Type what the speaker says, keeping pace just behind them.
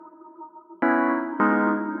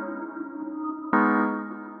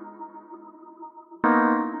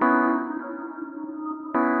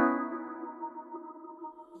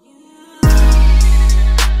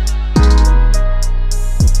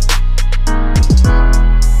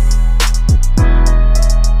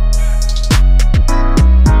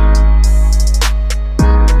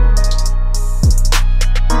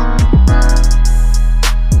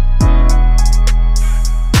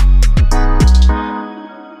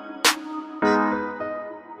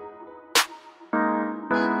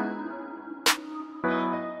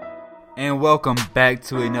And welcome back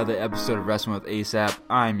to another episode of Wrestling with ASAP.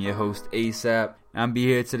 I'm your host, ASAP. I'm be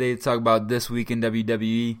here today to talk about this week in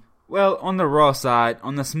WWE. Well, on the Raw side,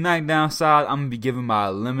 on the SmackDown side, I'm going to be giving my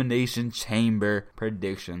Elimination Chamber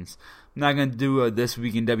predictions. I'm not going to do a This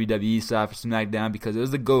Week in WWE side for SmackDown because it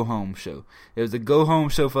was the go-home show. It was the go-home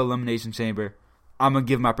show for Elimination Chamber. I'm going to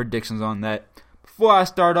give my predictions on that. Before I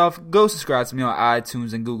start off, go subscribe to me on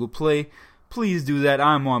iTunes and Google Play. Please do that.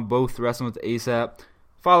 I'm on both Wrestling with ASAP.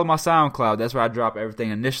 Follow my SoundCloud. That's where I drop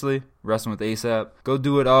everything initially. Wrestling with ASAP. Go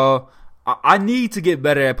do it all. I need to get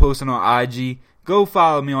better at posting on IG. Go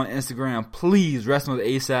follow me on Instagram. Please, Wrestling with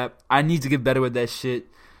ASAP. I need to get better with that shit.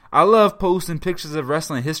 I love posting pictures of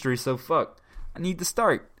wrestling history, so fuck. I need to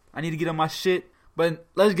start. I need to get on my shit. But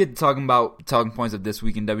let's get to talking about talking points of this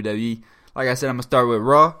week in WWE. Like I said, I'm going to start with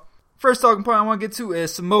Raw. First talking point I want to get to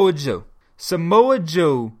is Samoa Joe. Samoa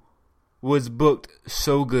Joe was booked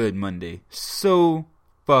so good Monday. So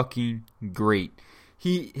fucking great.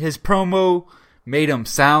 His promo made him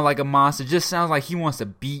sound like a monster. Just sounds like he wants to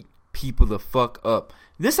beat people the fuck up.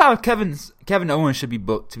 This is how Kevin Owens should be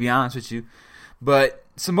booked, to be honest with you. But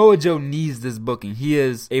Samoa Joe needs this booking. He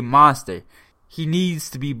is a monster. He needs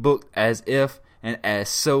to be booked as if and as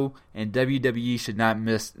so, and WWE should not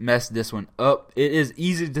mess this one up. It is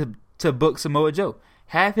easy to book Samoa Joe.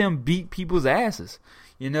 Have him beat people's asses,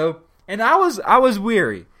 you know. And I was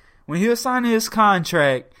weary when he was signing his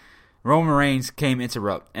contract. Roman Reigns came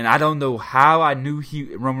interrupt, and I don't know how I knew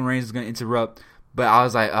Roman Reigns was going to interrupt, but I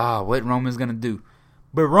was like, what Roman's going to do?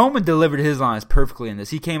 But Roman delivered his lines perfectly in this.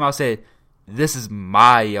 He came out and said, "This is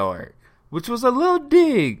my yard," which was a little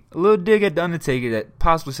dig at the Undertaker that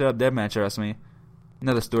possibly set up that match at WrestleMania.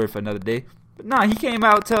 Another story for another day. But nah, he came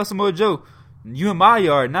out and tell Samoa Joe, "You in my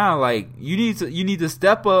yard now. Like you need to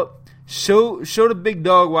step up, show the big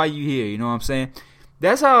dog why you here." You know what I'm saying?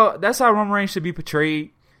 That's how Roman Reigns should be portrayed.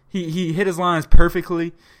 He hit his lines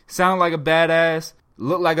perfectly. Sounded like a badass.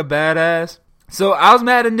 Looked like a badass. So I was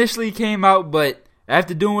mad initially he came out, but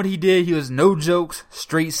after doing what he did, he was no jokes,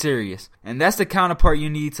 straight serious. And that's the counterpart you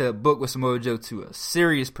need to book with Samoa Joe to a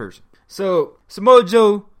serious person. So Samoa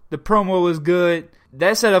Joe, the promo was good.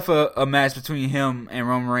 That set up a match between him and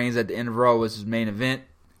Roman Reigns at the end of Raw, was his main event.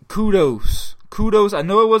 Kudos. I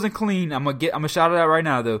know it wasn't clean. I'm gonna shout it out right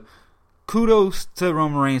now though. Kudos to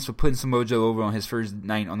Roman Reigns for putting Samoa Joe over on his first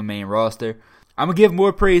night on the main roster. I'm going to give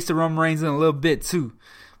more praise to Roman Reigns in a little bit too.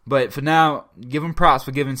 But for now, give him props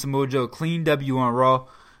for giving Samoa Joe a clean W on Raw.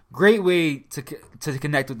 Great way to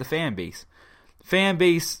connect with the fan base. Fan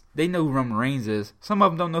base, they know who Roman Reigns is. Some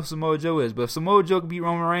of them don't know who Samoa Joe is. But if Samoa Joe can beat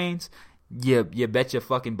Roman Reigns, you bet your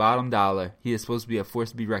fucking bottom dollar he is supposed to be a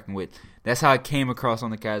force to be reckoned with. That's how it came across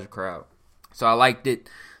on the casual crowd. So I liked it.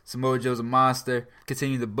 Samoa Joe's a monster.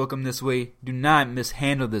 Continue to book him this way. Do not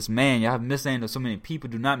mishandle this man. Y'all have mishandled so many people.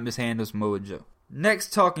 Do not mishandle Samoa Joe.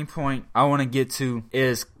 Next talking point I want to get to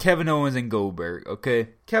is Kevin Owens and Goldberg, okay?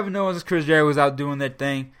 Kevin Owens and Chris Jericho was out doing their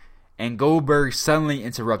thing, and Goldberg suddenly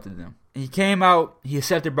interrupted them. He came out, he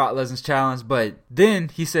accepted Brock Lesnar's challenge, but then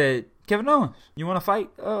he said, "Kevin Owens, you want to fight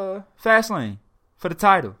Fastlane for the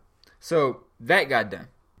title?" So that got done.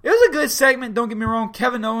 It was a good segment, don't get me wrong.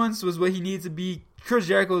 Kevin Owens was what he needed to be. Chris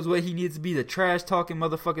Jericho is what he needs to be, the trash-talking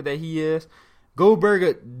motherfucker that he is.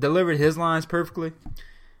 Goldberg delivered his lines perfectly.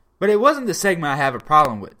 But it wasn't the segment I have a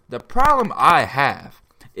problem with. The problem I have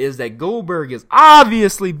is that Goldberg is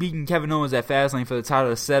obviously beating Kevin Owens at Fastlane for the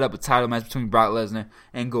title to set up a title match between Brock Lesnar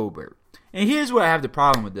and Goldberg. And here's where I have the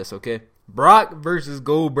problem with this, okay? Brock versus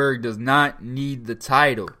Goldberg does not need the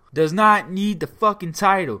title. Does not need the fucking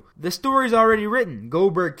title. The story's already written.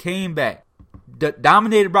 Goldberg came back,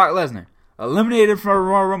 dominated Brock Lesnar. Eliminated from a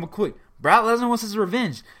Royal Rumble quick. Brock Lesnar wants his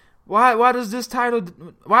revenge. Why does this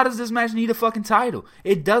match need a fucking title?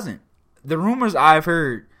 It doesn't. The rumors I've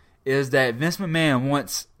heard is that Vince McMahon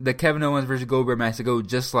wants the Kevin Owens versus Goldberg match to go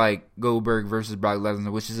just like Goldberg versus Brock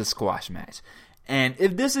Lesnar, which is a squash match. And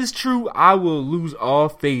if this is true, I will lose all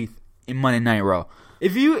faith in Monday Night Raw.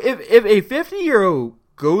 If a 50-year-old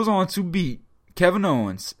goes on to beat Kevin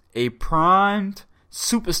Owens, a primed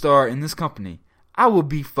superstar in this company, I will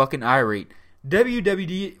be fucking irate.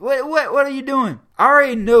 WWE, what are you doing? I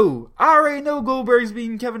already know Goldberg's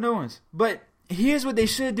beating Kevin Owens. But here's what they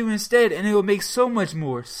should do instead, and it will make so much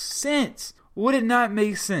more sense. Would it not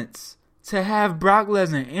make sense to have Brock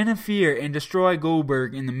Lesnar interfere and destroy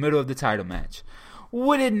Goldberg in the middle of the title match?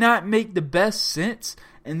 Would it not make the best sense?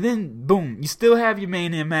 And then, boom, you still have your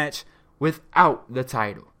Mania match without the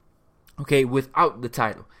title. Okay, without the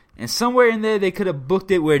title. And somewhere in there, they could have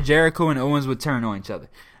booked it where Jericho and Owens would turn on each other.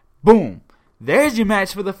 Boom. There's your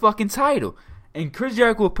match for the fucking title. And Chris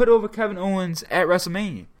Jericho will put over Kevin Owens at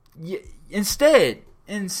WrestleMania. Instead,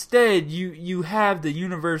 Instead, you have the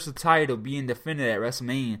Universal title being defended at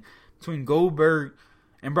WrestleMania between Goldberg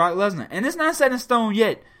and Brock Lesnar. And it's not set in stone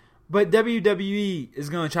yet, but WWE is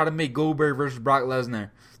going to try to make Goldberg versus Brock Lesnar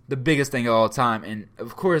the biggest thing of all time. And,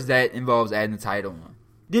 of course, that involves adding the title on.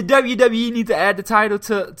 Did WWE need to add the title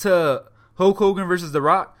to Hulk Hogan versus The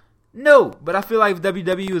Rock? No, but I feel like if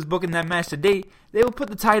WWE was booking that match today, they would put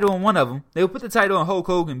the title on one of them. They would put the title on Hulk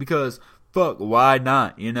Hogan because, fuck, why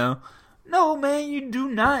not, you know? No, man, you do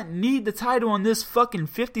not need the title on this fucking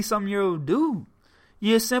 50-something-year-old dude.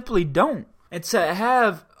 You simply don't. And to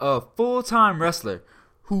have a full-time wrestler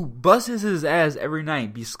who busts his ass every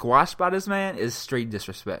night be squashed by this man is straight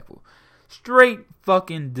disrespectful. Straight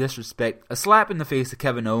fucking disrespect. A slap in the face to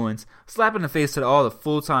Kevin Owens. A slap in the face to all the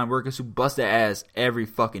full-time workers who bust their ass every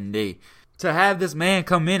fucking day. To have this man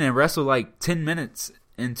come in and wrestle like 10 minutes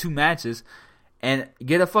in 2 matches and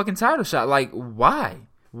get a fucking title shot. Like, why?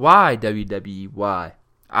 Why, WWE? Why?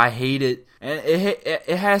 I hate it. And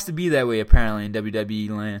it has to be that way, apparently, in WWE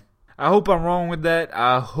land. I hope I'm wrong with that.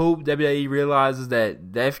 I hope WWE realizes that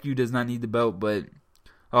feud does not need the belt, but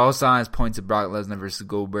all signs point to Brock Lesnar versus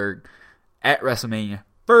Goldberg at WrestleMania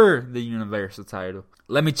for the Universal title.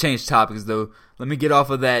 Let me change topics, though. Let me get off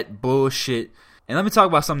of that bullshit. And let me talk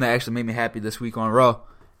about something that actually made me happy this week on Raw.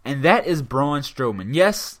 And that is Braun Strowman.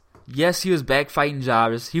 Yes, he was back fighting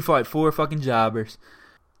jobbers. He fought 4 fucking jobbers.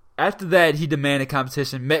 After that, he demanded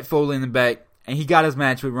competition, met Foley in the back, and he got his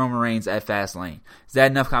match with Roman Reigns at Fastlane. Is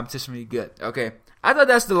that enough competition for you? Good. Okay. I thought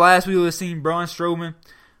that's the last we would have seen Braun Strowman,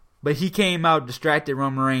 but he came out, distracted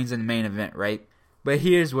Roman Reigns in the main event, right? But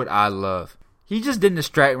here's what I love. He just didn't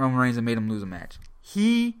distract Roman Reigns and made him lose a match.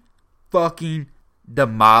 He fucking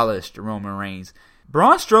demolished Roman Reigns.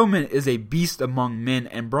 Braun Strowman is a beast among men,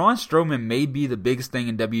 and Braun Strowman may be the biggest thing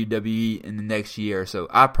in WWE in the next year or so.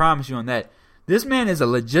 I promise you on that. This man is a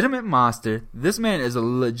legitimate monster. This man is a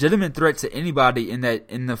legitimate threat to anybody in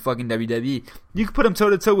the fucking WWE. You could put him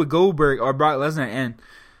toe to toe with Goldberg or Brock Lesnar, and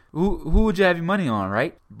who would you have your money on,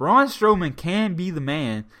 right? Braun Strowman can be the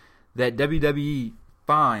man that WWE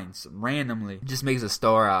finds randomly, just makes a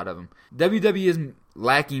star out of him. WWE is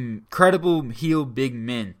lacking credible heel big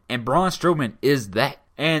men, and Braun Strowman is that.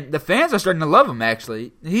 And the fans are starting to love him,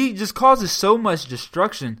 actually. He just causes so much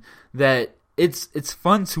destruction that it's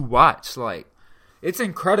fun to watch. Like, it's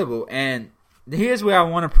incredible. And here's where I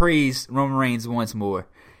want to praise Roman Reigns once more.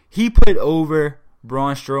 He put over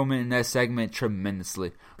Braun Strowman in that segment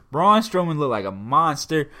tremendously. Braun Strowman looked like a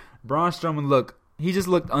monster. Braun Strowman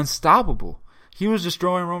looked unstoppable. He was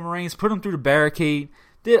destroying Roman Reigns, put him through the barricade,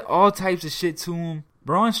 did all types of shit to him.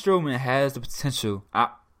 Braun Strowman has the potential.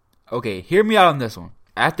 Okay, hear me out on this one.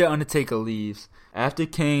 After Undertaker leaves, after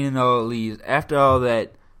Kane and all leaves, after all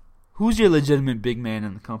that, who's your legitimate big man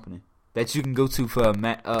in the company that you can go to for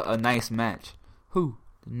a nice match? Who?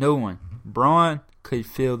 No one. Braun could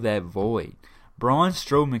fill that void. Braun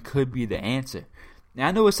Strowman could be the answer. Now,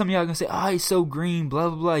 I know what some of y'all are going to say, he's so green, blah,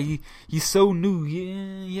 blah, blah. He's so new.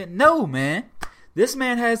 Yeah. No, man. This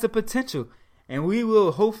man has the potential. And we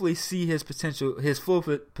will hopefully see his full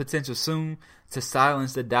potential soon to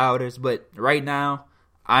silence the doubters. But right now,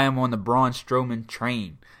 I am on the Braun Strowman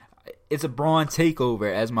train. It's a Braun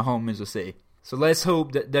takeover, as my homies will say. So let's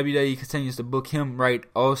hope that WWE continues to book him right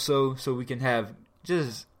also, so we can have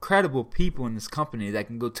just credible people in this company that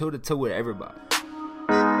can go toe-to-toe with everybody.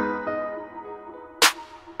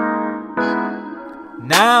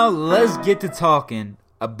 Now, let's get to talking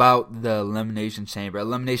about the Elimination Chamber.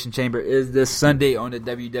 Elimination Chamber is this Sunday on the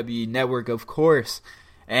WWE Network, of course.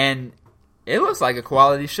 And it looks like a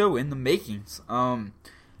quality show in the makings.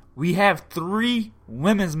 We have 3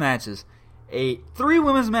 women's matches. 3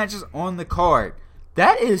 women's matches on the card.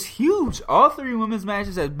 That is huge. All 3 women's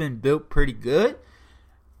matches have been built pretty good.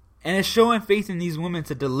 And it's showing faith in these women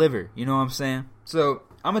to deliver. You know what I'm saying? So,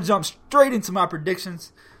 I'm going to jump straight into my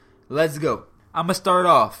predictions. Let's go. I'm going to start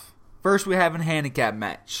off. First, we're having a handicap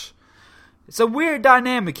match. It's a weird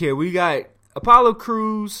dynamic here. We got Apollo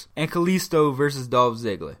Crews and Kalisto versus Dolph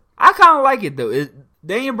Ziggler. I kind of like it, though.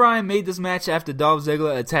 Daniel Bryan made this match after Dolph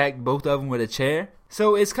Ziggler attacked both of them with a chair.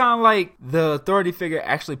 So it's kind of like the authority figure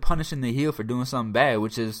actually punishing the heel for doing something bad,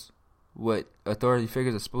 which is what authority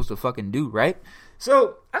figures are supposed to fucking do, right?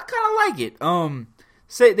 So I kind of like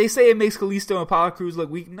it. They say it makes Kalisto and Apollo Crews look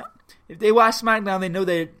weak. No, if they watch SmackDown, they know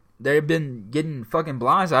they've been getting fucking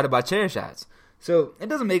blindsided by chair shots. So it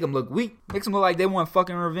doesn't make them look weak. It makes them look like they want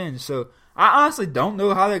fucking revenge. So I honestly don't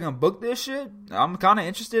know how they're going to book this shit. I'm kind of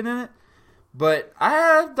interested in it. But I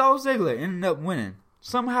have Dolph Ziggler ending up winning.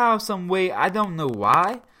 Somehow, some way, I don't know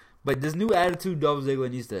why. But this new attitude Dolph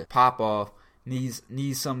Ziggler needs to pop off. Needs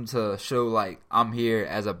something to show like, I'm here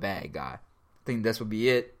as a bad guy. I think this will be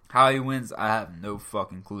it. How he wins, I have no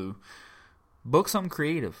fucking clue. Book something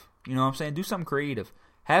creative. You know what I'm saying? Do something creative.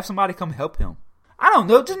 Have somebody come help him. I don't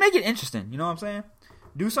know. Just make it interesting. You know what I'm saying?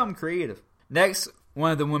 Do something creative. Next,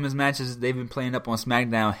 one of the women's matches they've been playing up on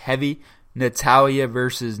SmackDown heavy. Natalya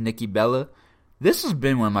versus Nikki Bella. This has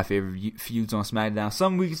been one of my favorite feuds on SmackDown.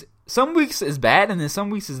 Some weeks is bad, and then some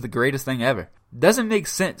weeks is the greatest thing ever. Doesn't make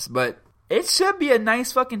sense, but it should be a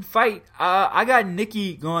nice fucking fight. I got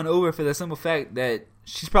Nikki going over for the simple fact that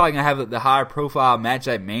she's probably going to have the higher profile match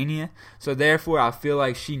at Mania. So therefore, I feel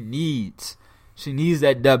like she needs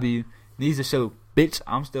that W. Needs to show, bitch,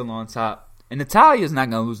 I'm still on top. And Natalya's not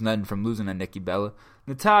going to lose nothing from losing to Nikki Bella.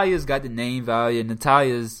 Natalya's got the name value.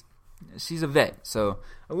 She's a vet. So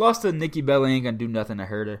a loss to Nikki Bella ain't going to do nothing to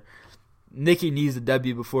hurt her. Nikki needs the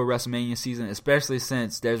W before WrestleMania season, especially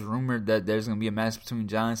since there's rumored that there's going to be a match between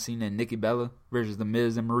John Cena and Nikki Bella versus The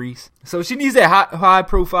Miz and Maurice. So she needs that high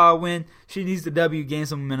profile win. She needs the W, gain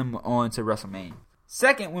some momentum on to WrestleMania.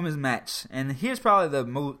 Second women's match, and here's probably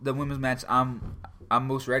the women's match I'm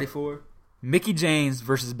most ready for. Mickie James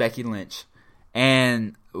versus Becky Lynch.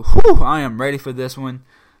 And I am ready for this one.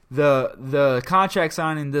 The contract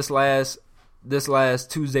signing this last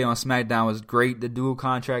Tuesday on SmackDown was great. The dual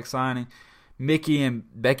contract signing. Mickie and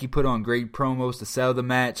Becky put on great promos to sell the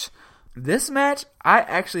match. This match, I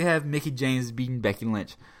actually have Mickie James beating Becky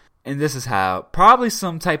Lynch. And this is how. Probably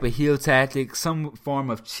some type of heel tactic, some form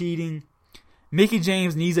of cheating. Mickie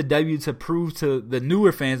James needs a W to prove to the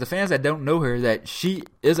newer fans, the fans that don't know her, that she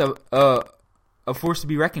is a force to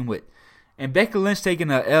be reckoned with. And Becky Lynch taking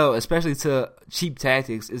a L, especially to cheap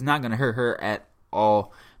tactics, is not going to hurt her at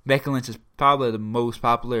all. Becky Lynch is probably the most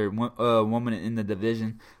popular woman in the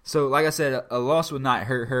division. So, like I said, a loss would not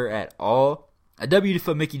hurt her at all. A W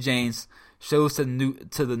for Mickie James shows to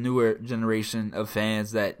the newer generation of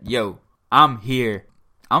fans that, yo, I'm here.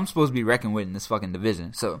 I'm supposed to be reckoned with in this fucking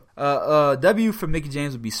division. So, W for Mickie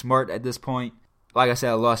James would be smart at this point. Like I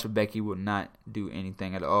said, a loss for Becky would not do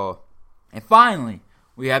anything at all. And finally,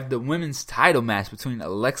 we have the women's title match between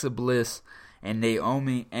Alexa Bliss and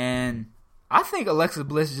Naomi. And I think Alexa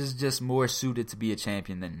Bliss is just more suited to be a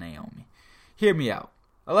champion than Naomi. Hear me out.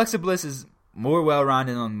 Alexa Bliss is more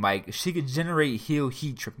well-rounded on the mic. She could generate heel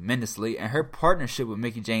heat tremendously, and her partnership with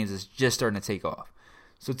Mickie James is just starting to take off.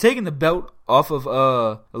 So taking the belt off of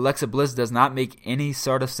Alexa Bliss does not make any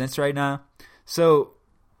sort of sense right now. So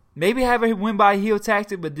maybe have her win by a heel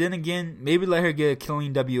tactic, but then again, maybe let her get a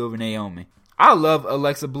clean W over Naomi. I love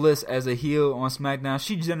Alexa Bliss as a heel on SmackDown.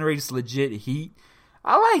 She generates legit heat.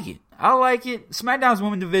 I like it. SmackDown's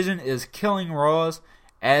women's division is killing Raw's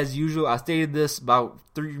as usual. I stated this about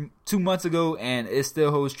 2 months ago, and it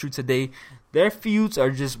still holds true today. Their feuds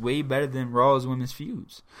are just way better than Raw's women's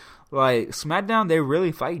feuds. Like, SmackDown, they're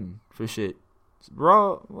really fighting for shit.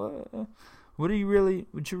 Raw, what you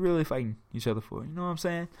really fighting each other for? You know what I'm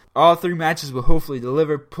saying? All 3 matches will hopefully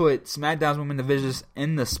deliver, put SmackDown's women's divisions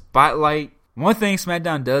in the spotlight. One thing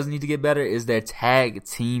SmackDown does need to get better is their tag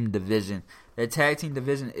team division. Their tag team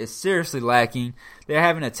division is seriously lacking. They're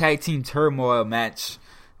having a tag team turmoil match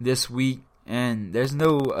this week, and there's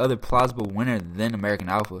no other plausible winner than American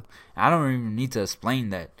Alpha. I don't even need to explain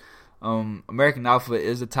that. American Alpha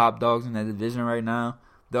is the top dogs in that division right now.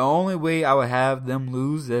 The only way I would have them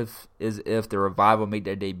lose is if the Revival make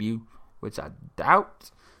their debut, which I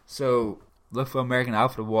doubt. So look for American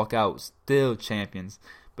Alpha to walk out still champions.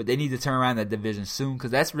 But they need to turn around that division soon, because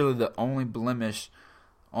that's really the only blemish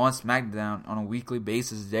on SmackDown on a weekly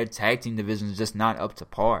basis. Their tag team division is just not up to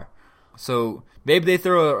par. So maybe they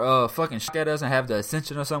throw a fucking shot at us and have the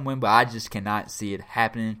Ascension or something, but I just cannot see it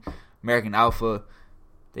happening. American Alpha,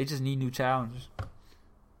 they just need new challenges.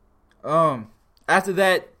 After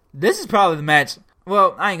that, this is probably the match.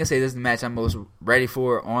 Well, I ain't gonna say this is the match I'm most ready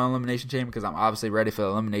for on Elimination Chamber, because I'm obviously ready for the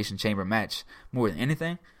Elimination Chamber match more than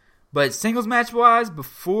anything. But singles match wise,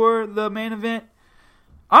 before the main event,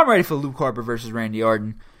 I'm ready for Luke Harper versus Randy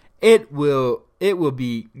Orton. It will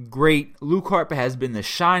be great. Luke Harper has been the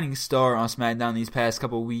shining star on SmackDown these past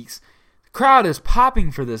couple of weeks. The crowd is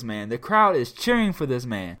popping for this man. The crowd is cheering for this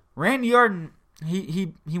man. Randy Orton,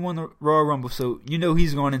 he won the Royal Rumble, so you know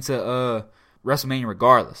he's going into WrestleMania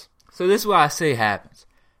regardless. So this is what I say happens.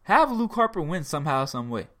 Have Luke Harper win somehow, some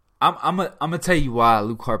way. I'm gonna tell you why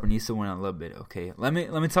Luke Harper needs to win a little bit. Okay, let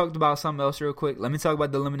me talk about something else real quick. Let me talk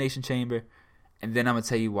about the Elimination Chamber, and then I'm gonna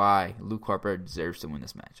tell you why Luke Harper deserves to win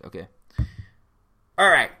this match. Okay. All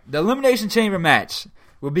right, the Elimination Chamber match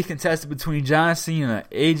will be contested between John Cena,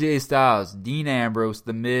 AJ Styles, Dean Ambrose,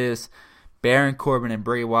 The Miz, Baron Corbin, and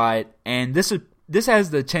Bray Wyatt. And this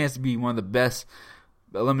has the chance to be one of the best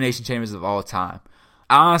Elimination Chambers of all time.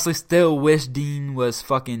 I honestly still wish Dean was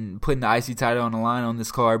fucking putting the IC title on the line on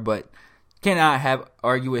this card, but cannot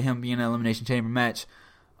argue with him being an Elimination Chamber match.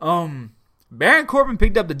 Baron Corbin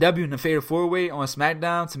picked up the W in the Fatal 4-Way on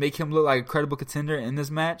SmackDown to make him look like a credible contender in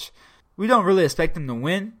this match. We don't really expect him to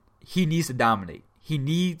win. He needs to dominate. He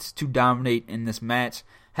needs to dominate in this match.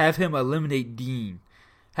 Have him eliminate Dean.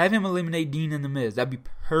 Have him eliminate Dean in the Miz. That'd be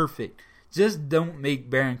perfect. Just don't make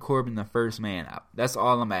Baron Corbin the first man out. That's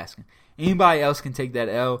all I'm asking. Anybody else can take that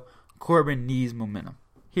L. Corbin needs momentum.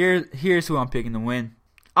 Here's who I'm picking to win.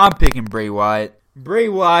 I'm picking Bray Wyatt. Bray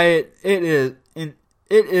Wyatt, it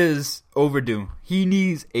is overdue. He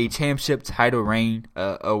needs a championship title reign,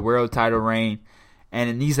 a world title reign, and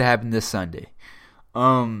it needs to happen this Sunday.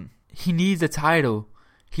 He needs a title.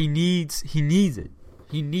 He needs it. He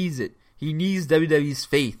needs it. He needs WWE's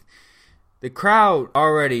faith. The crowd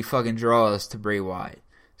already fucking draws to Bray Wyatt.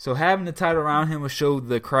 So having the title around him will show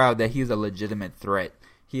the crowd that he is a legitimate threat.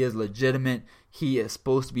 He is legitimate. He is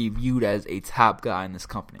supposed to be viewed as a top guy in this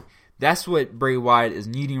company. That's what Bray Wyatt is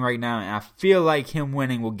needing right now, and I feel like him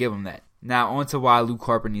winning will give him that. Now, on to why Luke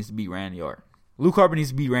Harper needs to beat Randy Orton. Luke Harper needs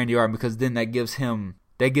to beat Randy Orton because then that gives him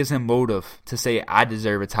motive to say, I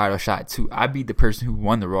deserve a title shot too. I beat the person who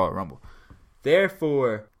won the Royal Rumble.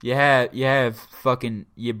 Therefore, you have fucking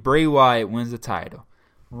Bray Wyatt wins the title.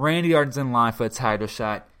 Randy Orton's in line for a title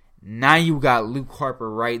shot. Now you got Luke Harper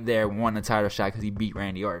right there wanting a title shot because he beat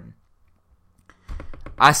Randy Orton.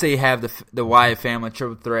 I say have the Wyatt family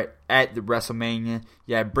triple threat at the WrestleMania.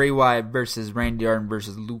 You have Bray Wyatt versus Randy Orton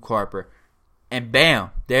versus Luke Harper. And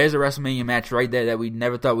bam, there's a WrestleMania match right there that we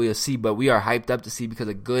never thought we would see, but we are hyped up to see because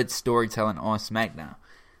of good storytelling on SmackDown.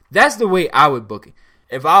 That's the way I would book it.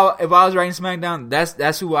 If I was writing SmackDown,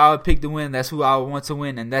 that's who I would pick to win. That's who I would want to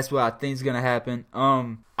win, and that's what I think is gonna happen.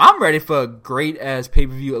 I'm ready for a great ass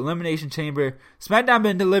pay-per-view. Elimination Chamber. SmackDown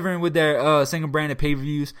been delivering with their single branded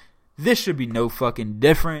pay-per-views. This should be no fucking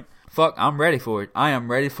different. Fuck, I'm ready for it. I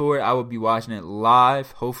am ready for it. I will be watching it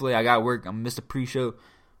live. Hopefully, I got work. I'm gonna miss the pre-show,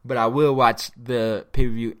 but I will watch the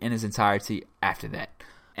pay-per-view in its entirety after that.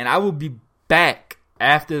 And I will be back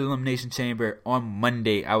after the Elimination Chamber on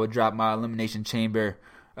Monday. I will drop my Elimination Chamber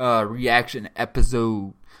reaction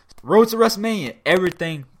episode. Road to WrestleMania.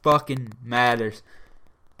 Everything fucking matters.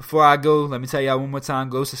 Before I go, let me tell y'all one more time.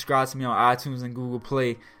 Go subscribe to me on iTunes and Google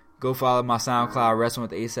Play. Go follow my SoundCloud, Wrestling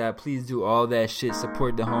with ASAP. Please do all that shit.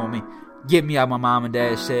 Support the homie. Get me out my mom and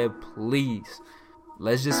dad's shed, please.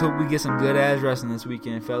 Let's just hope we get some good ass wrestling this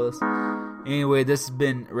weekend, fellas. Anyway, this has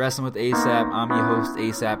been Wrestling with ASAP. I'm your host,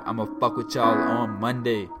 ASAP. I'm gonna fuck with y'all on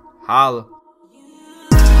Monday. Holla.